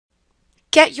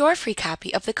Get your free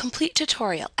copy of the complete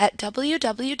tutorial at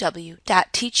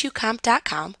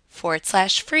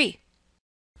www.teachucomp.com/free.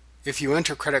 If you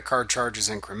enter credit card charges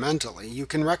incrementally, you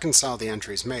can reconcile the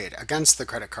entries made against the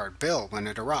credit card bill when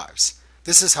it arrives.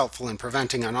 This is helpful in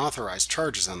preventing unauthorized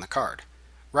charges on the card.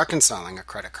 Reconciling a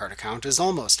credit card account is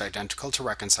almost identical to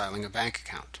reconciling a bank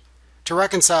account. To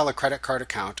reconcile a credit card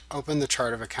account, open the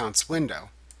Chart of Accounts window,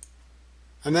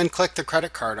 and then click the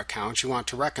credit card account you want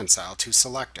to reconcile to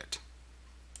select it.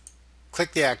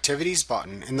 Click the Activities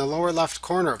button in the lower left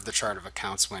corner of the Chart of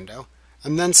Accounts window,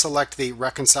 and then select the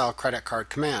Reconcile Credit Card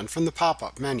command from the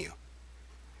pop-up menu.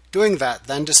 Doing that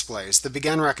then displays the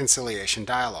Begin Reconciliation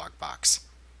dialog box.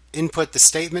 Input the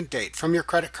statement date from your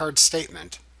credit card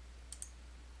statement,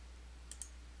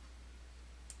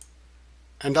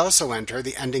 and also enter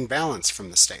the ending balance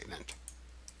from the statement.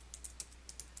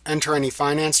 Enter any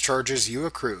finance charges you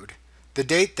accrued, the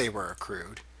date they were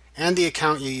accrued, and the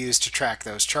account you used to track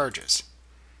those charges.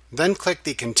 Then click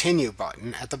the Continue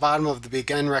button at the bottom of the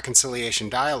Begin Reconciliation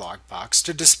dialog box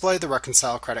to display the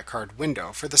Reconcile Credit Card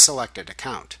window for the selected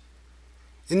account.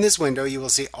 In this window you will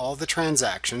see all the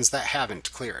transactions that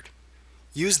haven't cleared.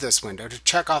 Use this window to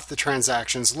check off the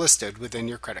transactions listed within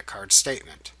your credit card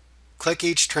statement. Click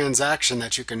each transaction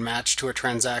that you can match to a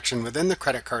transaction within the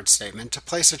credit card statement to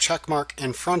place a check mark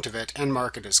in front of it and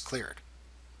mark it as cleared.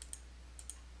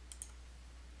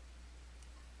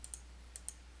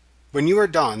 When you are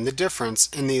done, the difference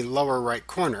in the lower right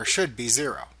corner should be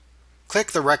 0.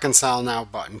 Click the Reconcile Now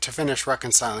button to finish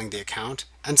reconciling the account,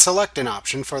 and select an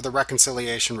option for the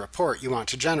reconciliation report you want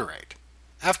to generate.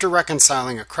 After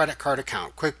reconciling a credit card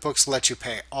account, QuickBooks lets you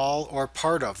pay all or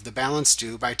part of the balance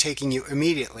due by taking you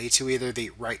immediately to either the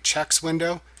Write Checks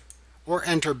window or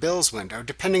Enter Bills window,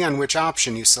 depending on which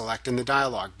option you select in the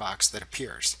dialog box that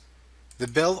appears. The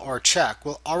bill or check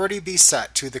will already be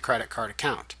set to the credit card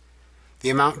account. The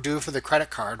amount due for the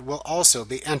credit card will also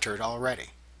be entered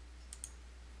already.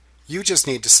 You just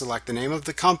need to select the name of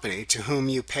the company to whom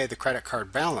you pay the credit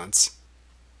card balance,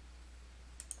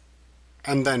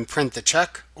 and then print the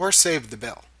check or save the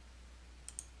bill.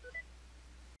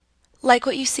 Like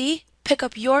what you see? Pick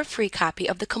up your free copy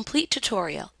of the complete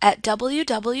tutorial at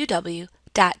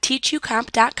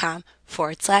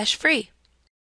www.teachucomp.com/free.